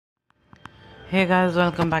Hey guys,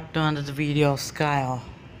 welcome back to another video of sky.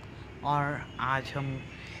 और आज हम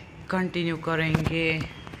कंटिन्यू करेंगे।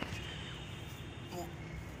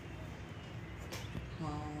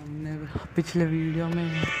 हमने पिछले वीडियो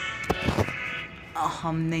में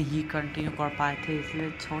हमने ही कंटिन्यू कर पाए थे,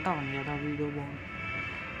 इसलिए छोटा बन गया था वीडियो बहुत।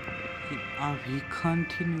 अभी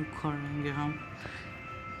कंटिन्यू करेंगे हम।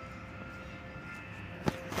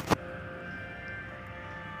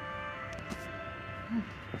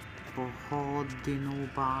 बहुत दिनों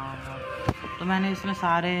बाद तो मैंने इसमें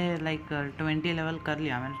सारे 20 लेवल कर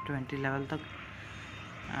लिया। मैंने 20 लेवल तक।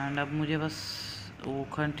 एंड अब मुझे बस वो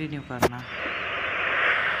कंटिन्यू करना है।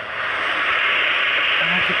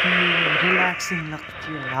 कितनी रिलैक्सिंग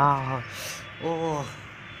लगती है यार। ओह,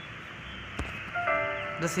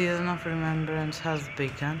 the season of remembrance has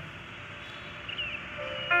begin.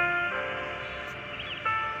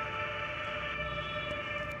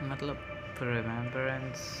 मतलब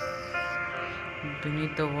remembrance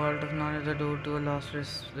beneath the world of knowledge, the door to a lost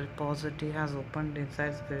repository has opened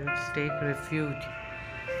inside spirits take refuge.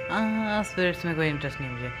 Spirits में कोई इंटरेस्ट नहीं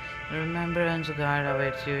मुझे। remembrance guide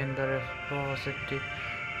awaits you in the repository.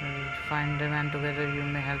 Find them and together you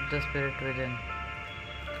may help the spirit within.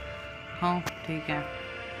 हाँ ठीक है,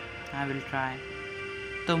 I will try.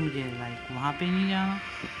 तो मुझे वहाँ पे नहीं जाना।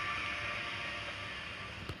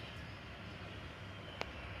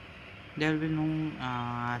 There will be no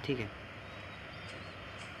ठीक है।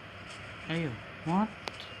 अयो what?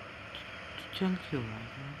 चल क्यों रहा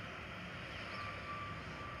है?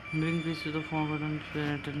 Bring peace to the forgotten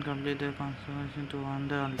spirit and complete their transformation to earn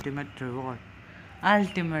the ultimate reward.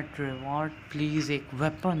 Ultimate reward, please एक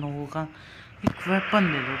weapon होगा। एक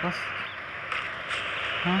weapon दे दो बस।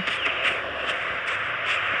 हाँ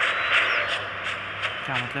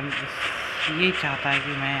क्या मतलब ये चाहता है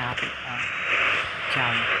कि मैं यहाँ पे क्या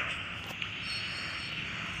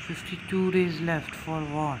 52 days left for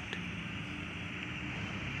what?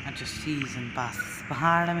 अच्छा सीजन पास।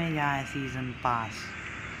 पहाड़ में जाए सीजन पास।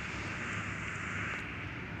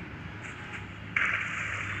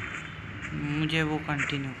 मुझे वो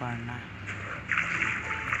कंटिन्यू करना है।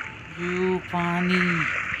 यू पानी,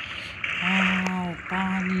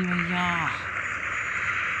 पानी भैया।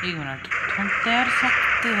 एक मिनट, हम तैर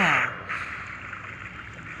सकते हैं।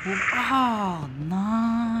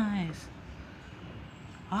 नाइस।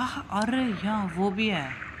 अरे यहाँ वो भी है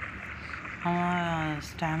हमारा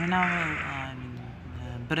स्टैमिना,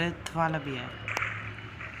 ब्रेथ वाला भी है।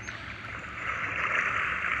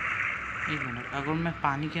 एक मिनट, अगर मैं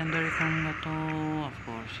पानी के अंदर करूँगा तो ऑफ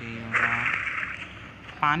कोर्स यही होगा।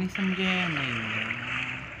 पानी से मुझे नहीं मिलेगा।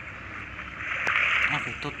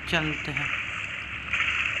 ओके तो चलते हैं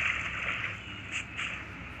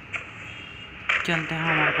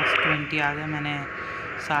हमारे पास 20 आ गए। मैंने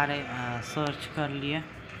सारे सर्च कर लिए,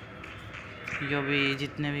 जो भी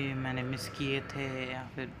जितने भी मैंने मिस किए थे, या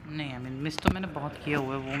फिर नहीं, मिस तो मैंने बहुत किए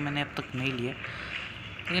हुए, वो मैंने अब तक नहीं लिए।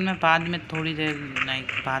 लेकिन मैं बाद में थोड़ी देर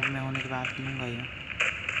बाद में होने के बाद लूँगा ये।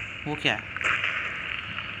 वो क्या है?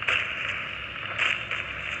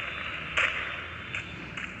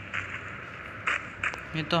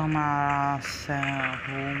 ये तो हमारा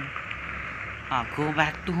होम। हाँ, गो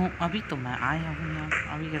बैक टू होम। अभी तो मैं आया हूँ यहाँ,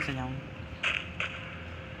 अभी कैसे जाऊँ?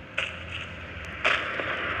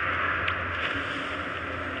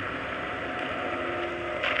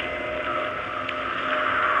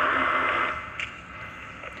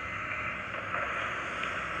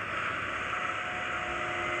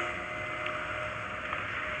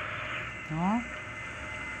 हाँ,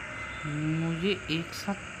 मुझे एक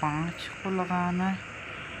साथ 5 को लगाना है।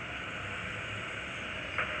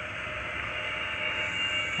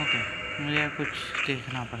 ओके, मुझे कुछ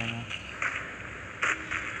देखना पड़ेगा।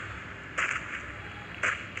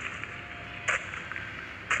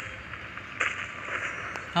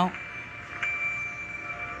 हाँ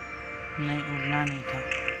नहीं, उड़ना नहीं था।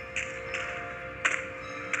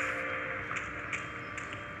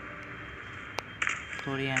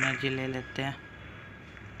 थोड़ी एनर्जी ले लेते हैं।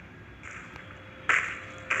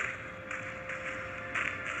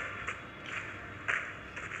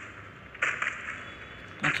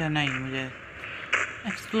 अच्छा नहीं, मुझे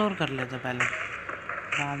एक्सप्लोर कर लेते पहले,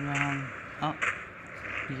 बाद में हम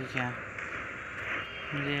ये क्या?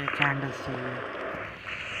 मुझे कैंडल्स चाहिए।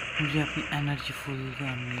 मुझे अपनी एनर्जी फुल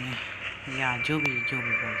करनी है, या जो भी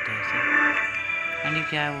बोलते हैं इसे। एंड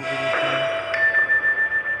क्या है वो भी देखना है।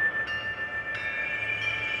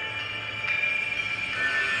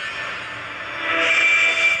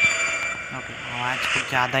 ओके, आवाज़ कुछ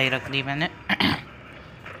ज़्यादा ही रख दी मैंने।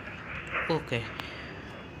 ओके,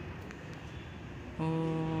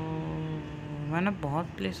 मैंने बहुत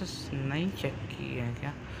प्लेसेस नहीं चेक की है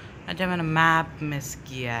क्या? अच्छा, मैंने मैप मिस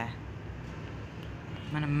किया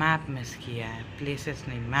है। प्लेसेस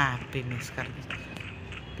नहीं, मैप भी मिस कर दी।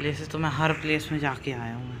 प्लेसेस तो मैं हर प्लेस में जाके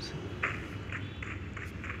आया हूँ वैसे।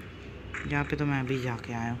 यहाँ पे तो मैं भी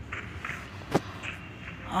जाके आया हूँ।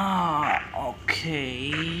 ओके,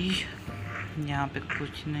 यहाँ पे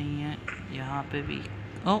कुछ नहीं है। यहाँ पे भी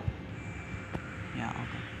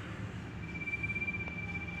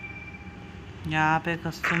यहाँ पे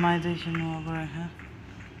कस्टमाइजेशन वगैरह है।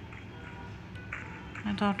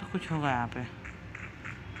 मैं तो कुछ होगा यहाँ पे,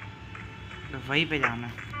 तो वहीं पे जाना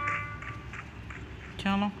है।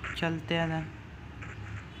 चलो चलते हैं देन।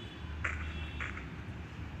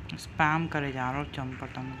 स्पैम करे जा रहा हूँ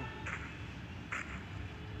चंपटन को।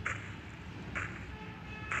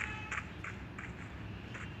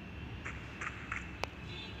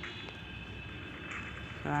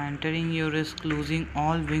 Entering you risk losing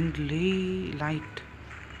all winged light.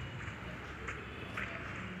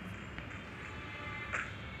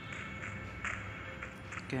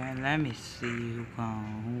 Okay, let me see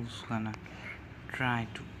who's gonna try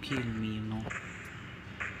to kill me, you know.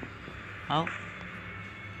 Oh.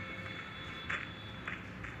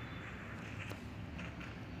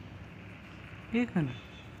 ये करना,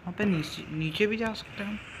 वहाँ पे नीचे भी जा सकते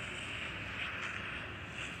हैं।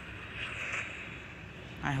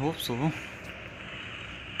 I hope so.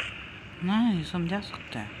 नहीं, समझा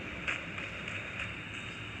सकते हैं।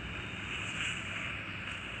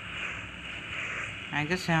 I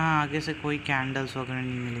guess यहाँ आगे से कोई कैंडल्स वगैरह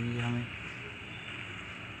नहीं मिलेंगी हमें।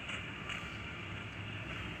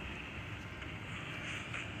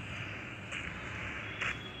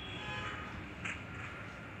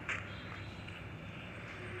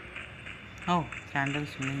 ओह,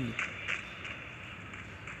 कैंडल्स मिलेंगी।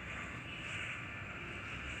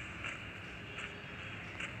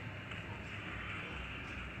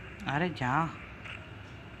 अरे जा।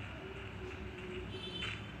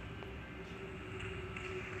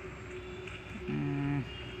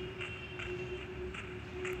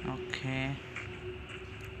 ओके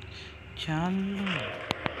चलो।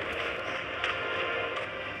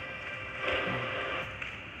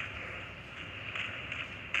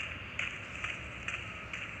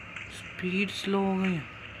 स्पीड स्लो हो गई है।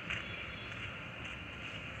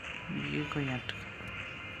 ये कोई अटका।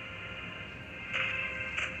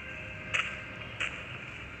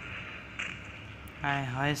 हाय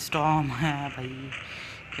हाय, स्टॉर्म है भाई,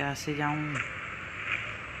 कैसे जाऊं?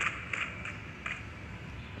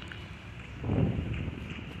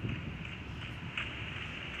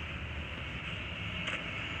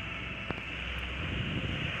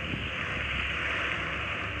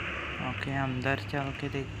 ओके, अंदर चल के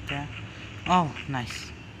देखते हैं। Oh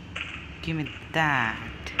nice, give me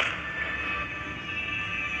that.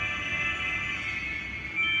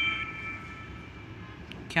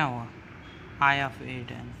 क्या हुआ? आई ऑफ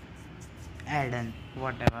एडन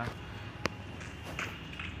व्हाटएवर।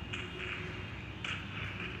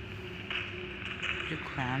 जो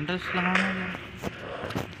कैंडल्स लगाना है।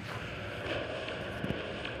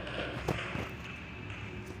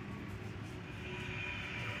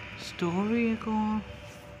 स्टोरी को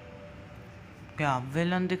क्या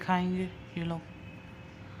विलन दिखाएंगे ये लोग?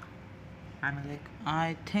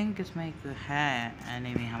 आई थिंक इसमें एक है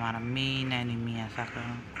एनिमी, हमारा मेन एनिमी, ऐसा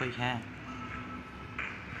कोई है।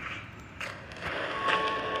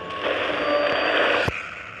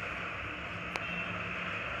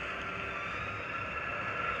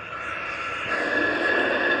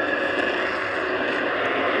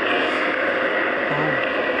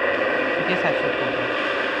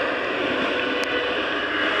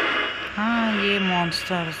 हाँ, ये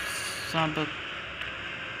मॉन्स्टर सब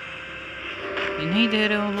नहीं दे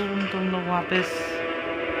रहे हो लोग, तुम लोग वापस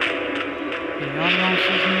और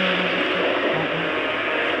मॉन्स्टर्स नहीं हो सकते।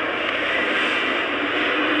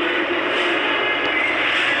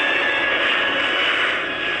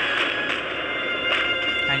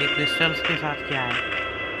 खाली क्रिस्टल्स के साथ क्या है?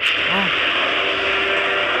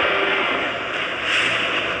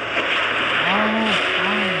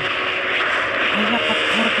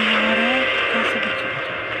 पत्थर भी आ रहा है, कैसे बचे?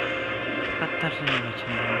 पत्थर से नहीं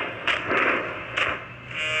बचना है।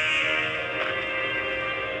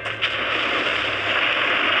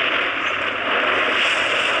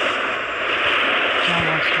 क्या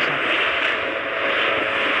हुआ उसके साथ?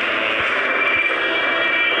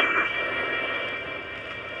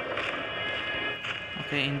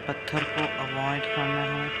 ओके, इन पत्थर को अवॉइड करना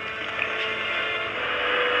है।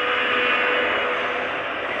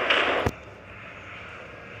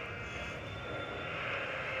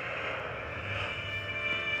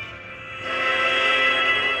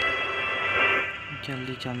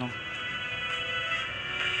 चलो।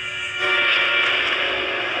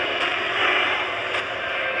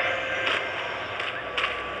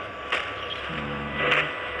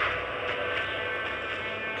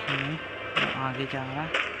 आगे जा रहा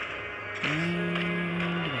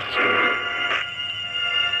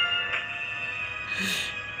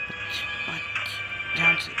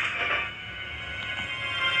ध्यान से।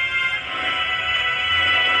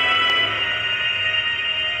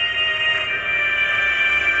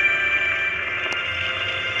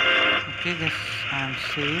 Okay, guess I'm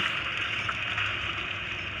safe.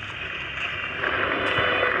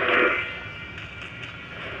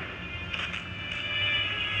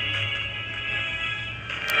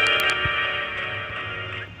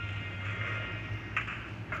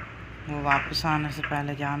 वो वापस आने से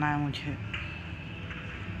पहले जाना है मुझे।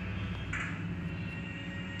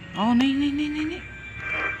 ओह नहीं नहीं नहीं नहीं नहीं,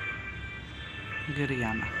 गिर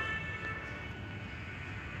गया मैं।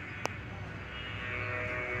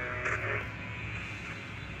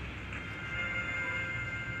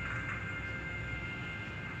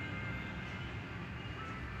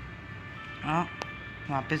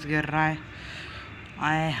 वापस गिर रहा है।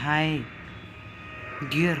 आए हाय,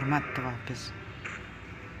 गिर मत वापस।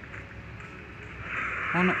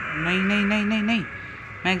 ओ नहीं नहीं नहीं नहीं नहीं,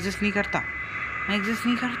 मैं एग्जिस्ट नहीं करता, मैं एग्जिस्ट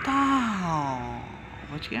नहीं करता।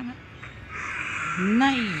 बच गया मैं।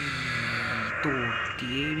 नहीं, तोड़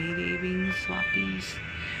दिए मेरे विंग्स वापिस।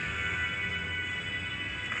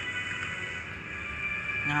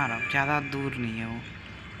 यार अब ज़्यादा दूर नहीं है वो,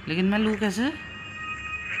 लेकिन मैं लूँ कैसे?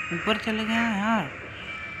 ऊपर चले गया यार।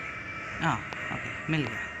 हाँ ओके, मिल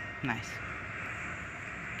गया, nice.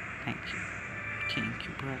 Thank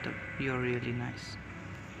you brother, you are really nice.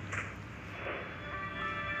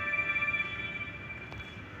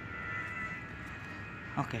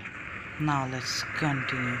 Okay, now let's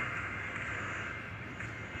continue.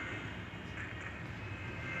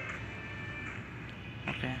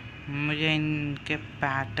 Okay, मुझे इनके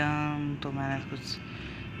पैटर्न तो मैंने कुछ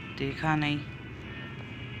देखा नहीं।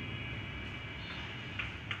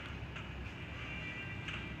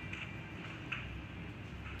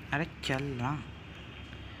 अरे चल ना,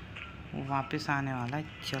 वो वापस आने वाला है,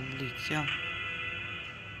 जल्दी चल।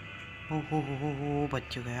 हो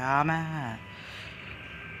बच गया मैं।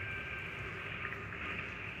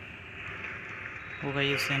 वो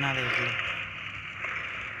गई, उससे ना देख ले।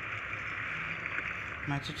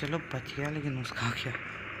 मैं तो चलो बच गया, लेकिन उसका क्या?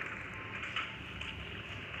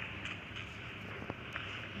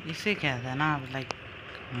 इसे कहते हैं ना लाइक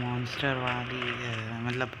मॉन्स्टर वाली,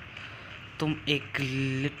 मतलब तुम एक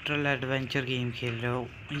लिटरल एडवेंचर गेम खेल रहे हो,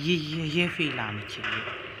 ये फील आनी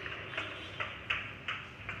चाहिए।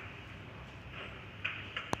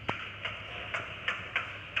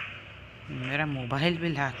 मेरा मोबाइल भी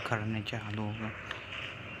लैग करने चालू होगा।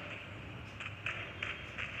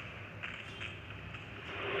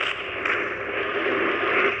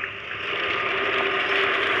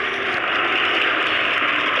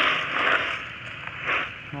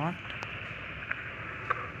 व्हाट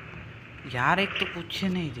यार, एक तो कुछ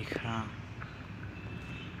नहीं दिख रहा।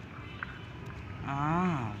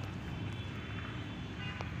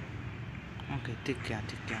 ओके, दिख गया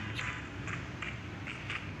मुझे।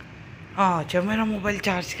 जब मेरा मोबाइल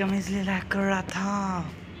चार्ज का मैं इसलिए लैग कर रहा था।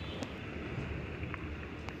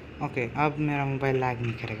 ओके, अब मेरा मोबाइल लैग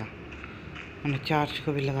नहीं करेगा, मैंने चार्ज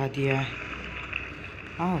को भी लगा दिया है।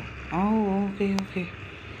 ओके।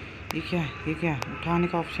 ये क्या उठाने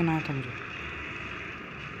का ऑप्शन आया था मुझे।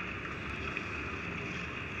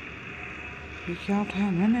 ये क्या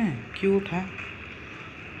उठाया मैंने, क्यों उठाया?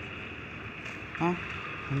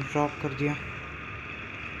 ड्रॉप कर दिया।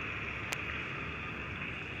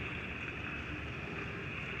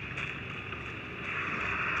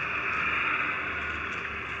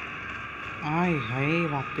 आए हाय,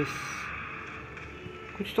 वापस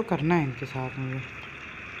कुछ तो करना है इनके साथ मुझे।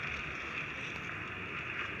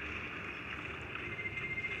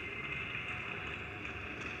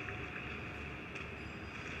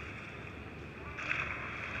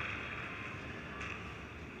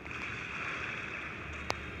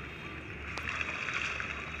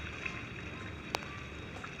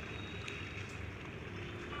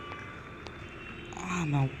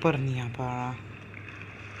 मैं ऊपर नहीं आ पा रहा।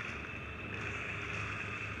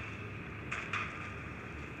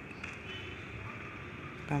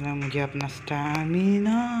 पहले मुझे अपना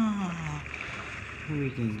स्टैमिना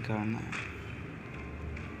रीगेन करना है।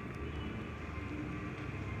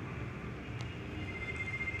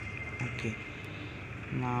 Okay,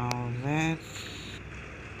 now let's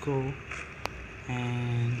go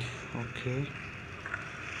and okay.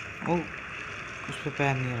 उस पे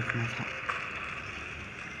पैर नहीं रखना था।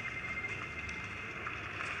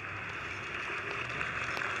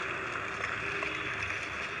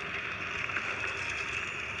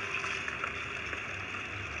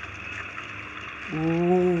 ओह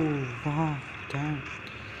वाह, डैम,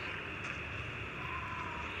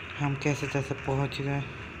 हम कैसे तैसे पहुंच गए।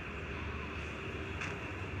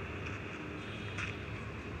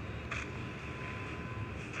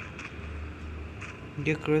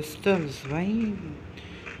 ये क्रिस्टल्स भाई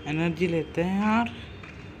एनर्जी लेते हैं यार।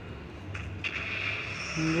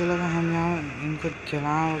 मुझे लगा हम यहाँ इनको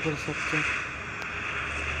जला कर सकते हैं।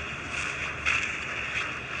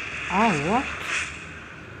 व्हाट,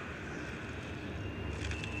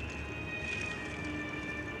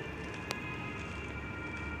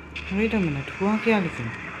 वेट अ मिनट, हुआ क्या? लेकिन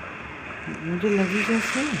मुझे लगी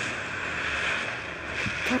कैसे?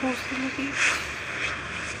 पत्थर से लगी।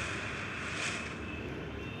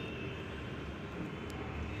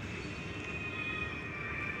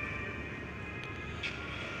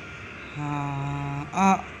 हाँ,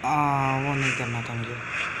 वो नहीं करना था मुझे।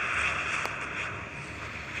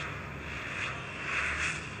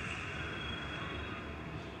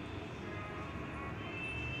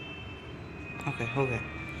 ओके, हो गया।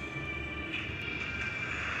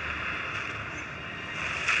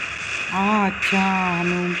 अच्छा,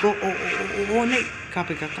 हमें उनको ओ नहीं, कहाँ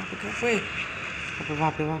पे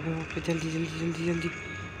वहाँ पे जल्दी जल्दी जल्दी जल्दी।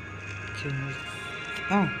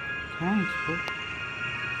 ओह थैंक्स ब्रो।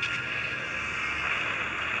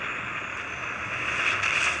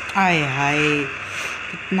 आए हाय,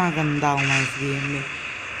 कितना गंदा हूँ मैं इस गेम में।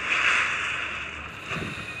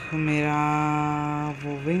 मेरा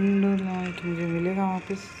वो विंडो लाइट मुझे मिलेगा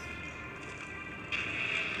वापस?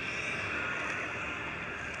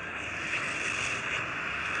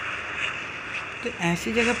 तो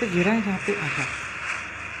ऐसी जगह पे गिरा है जहाँ पे अच्छा,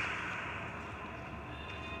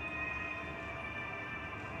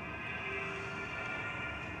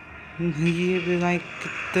 ये भी भाई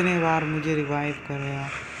कितने बार मुझे रिवाइव करेगा।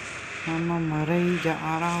 मैं मर ही जा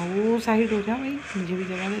रहा हूँ। साइड हो जा भाई, मुझे भी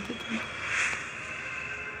जगा देते तुम।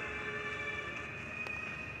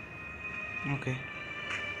 ओके,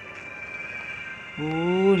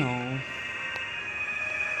 ओह नो,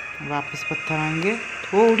 वापस पत्थर आएंगे।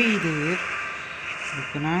 थोड़ी देर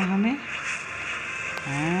रुकना है हमें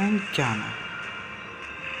एंड जाना।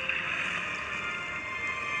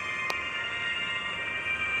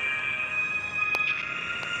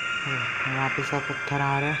 वापस अब पत्थर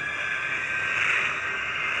आ रहा है।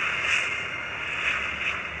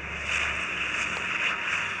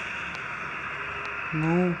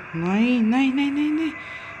 नो, नहीं नहीं नहीं नहीं नहीं,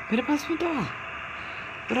 मेरे पास भी तो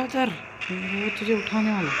ब्रदर, वो तुझे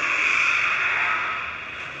उठाने वाला।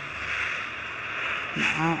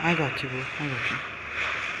 I got you bro, I got you।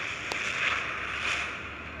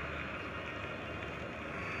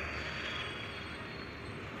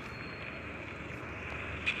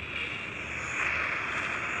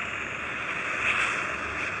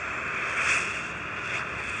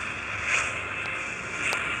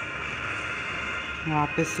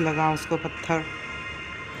 वापस लगा उसको पत्थर।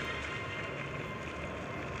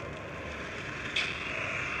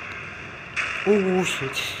 ओह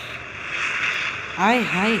शिट, आय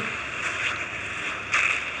हाय।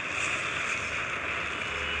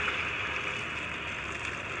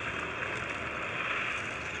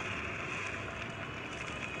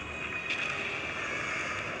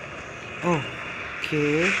 Okay,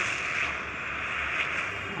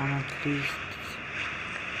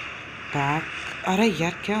 back. अरे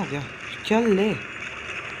यार क्या हो गया? चल ले,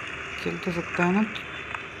 चल तो सकता है ना,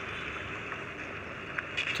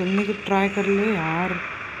 चलने की ट्राई कर ले यार।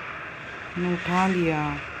 मैंने उठा लिया।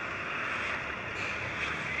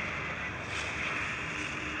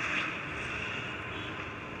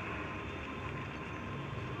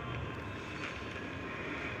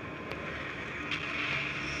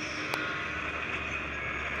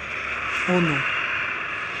 ओह नो,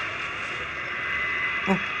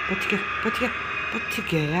 ओह बच गया बच गया बच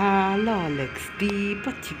गया, लॉलेक्स डी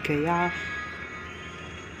बच गया।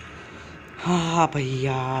 हाँ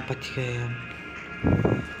भैया बच गए हम।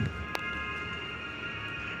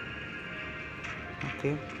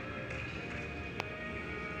 ओके,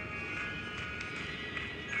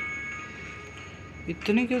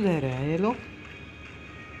 इतने क्यों दे रहे हैं ये लोग?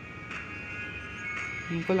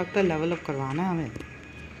 इनको लगता है लेवल अप करवाना है हमें,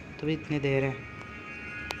 तभी इतने दे रहे हैं।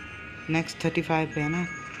 नेक्स्ट 35 पे है ना।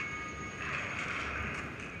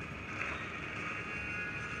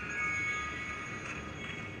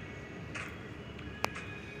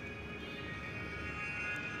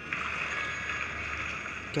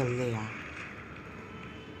 चल ले यार।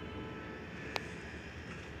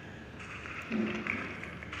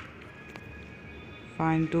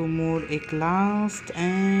 Find 2 more एक last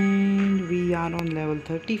and we are on level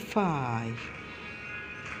 35.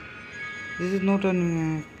 This is not a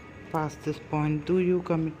past this point, do you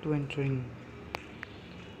commit to entering?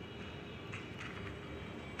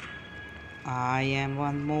 I am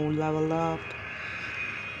one more level up.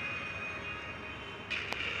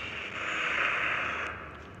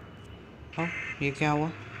 Oh, ये क्या हुआ?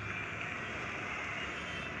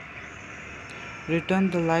 Return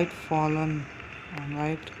the light fallen,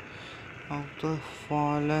 light of the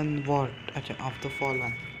fallen what? अच्छा, of the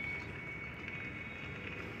fallen.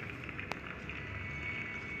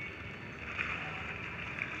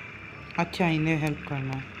 अच्छा, इन्हें help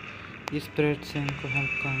करना, इस spirit से इनको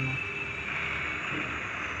हेल्प करना.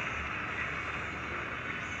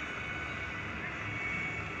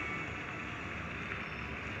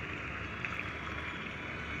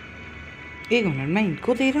 एक मिनट, मैं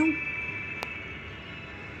इनको दे रहा हूँ.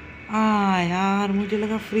 यार मुझे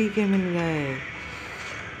लगा फ्री के मिल गए.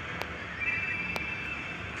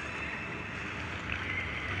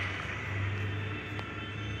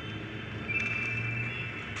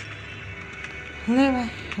 ले भाई,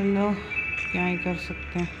 हेलो, क्या ही कर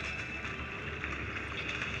सकते हैं.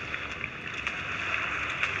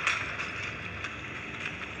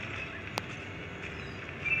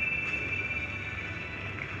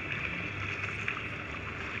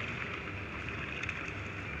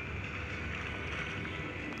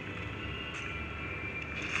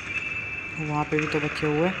 वहाँ पे भी तो बच्चे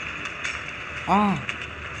हुए.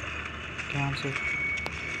 ध्यान से.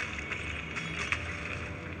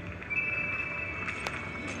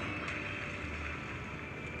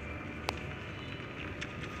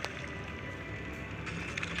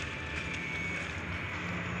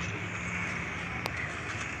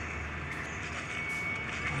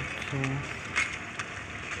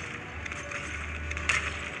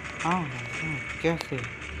 कैसे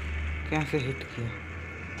कैसे हिट किया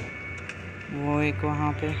वो एक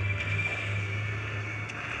वहाँ पे.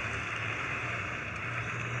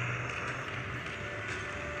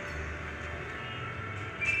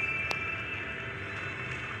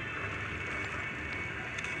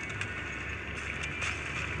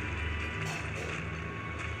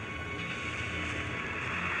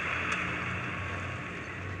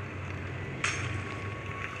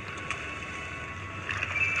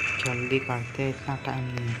 जल्दी करते, इतना टाइम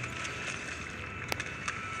नहीं है.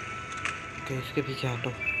 तो इसके पीछे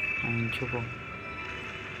हटो, छुपो.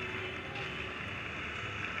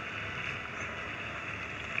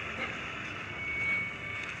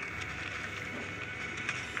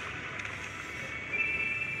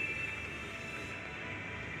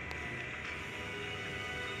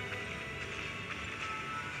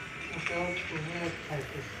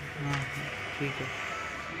 ठीक है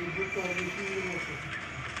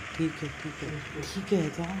ठीक है ठीक है ठीक है.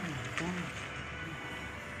 जा जा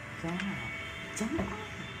जा जा.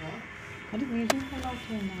 अरे वीडियो कॉल ऑफ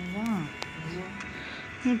है ना.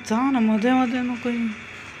 जा ना, मजे मजे में कोई.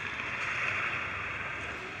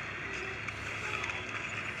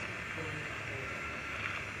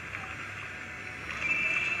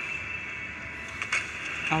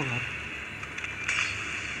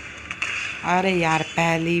 अरे यार,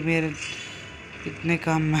 पहली मेरे इतने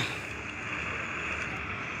कम में.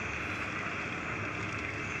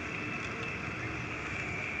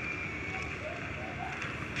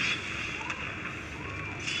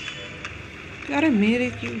 अरे मेरे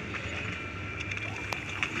क्यों,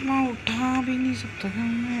 मैं उठा भी नहीं सकता था.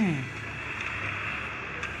 मैं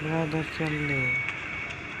ब्रदर चल ले,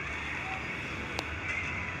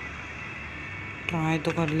 ट्राई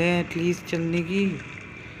तो कर ले एटलीस्ट चलने की.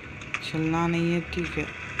 चलना नहीं है, ठीक है.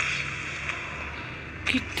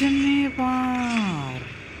 कितने बार.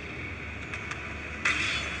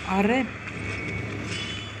 अरे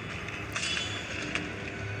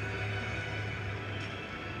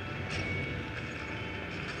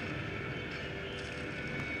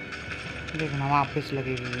देखना वापस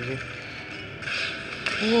लगेगी मुझे.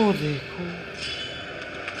 वो देखो,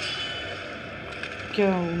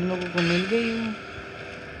 क्या उन लोगों को मिल गई वो.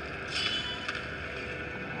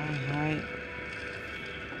 हाय,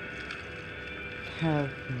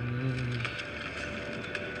 हेल्प मी.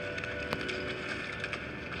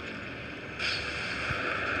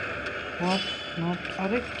 What not.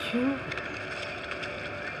 अरे क्यों.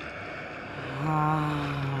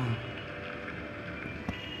 हाँ,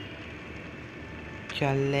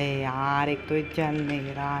 चल ले यार. एक तो ये चल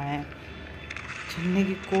नहीं रहा है, चलने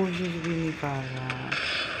की कोशिश भी नहीं कर रहा.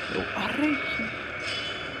 अरे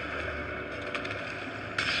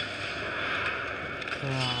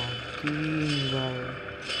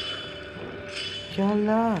चल.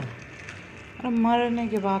 अरे मरने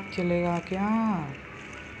के बाद चलेगा क्या.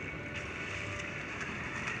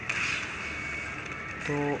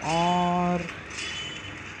 तो और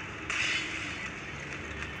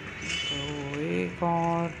तो एक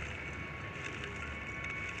और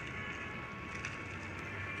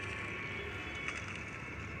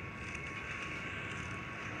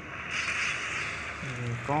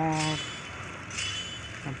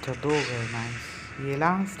अच्छा 2 गए। नाइस, ये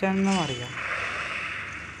लास्ट टाइम में मर गया।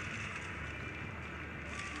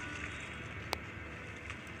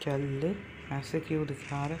 चल ले, ऐसे क्यों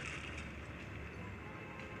दिखा रहे?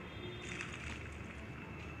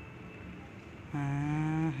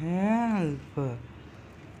 Help!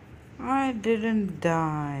 I didn't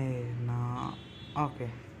die. Nah. Okay.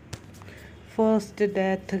 First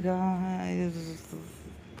death, guys.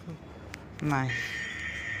 Nice.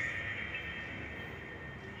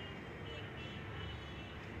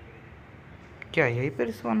 क्या यही पे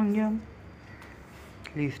रिस्पॉन होंगे हम?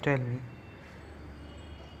 Please tell me.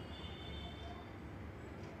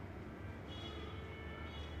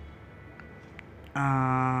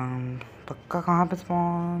 पक्का कहाँ पे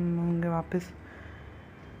स्पॉन होंगे वापस?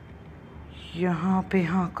 यहाँ पे।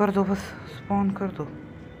 हाँ कर दो, बस स्पॉन कर दो।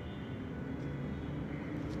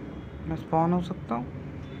 मैं स्पॉन हो सकता हूँ?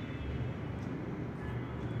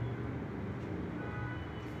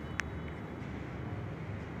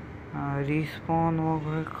 रिस्पॉन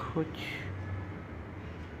होगा कुछ।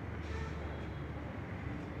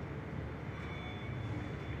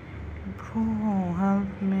 Bro,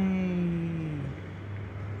 help me.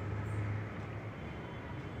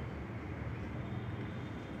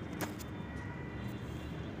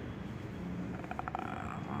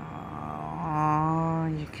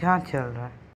 ये क्या चल रहा है?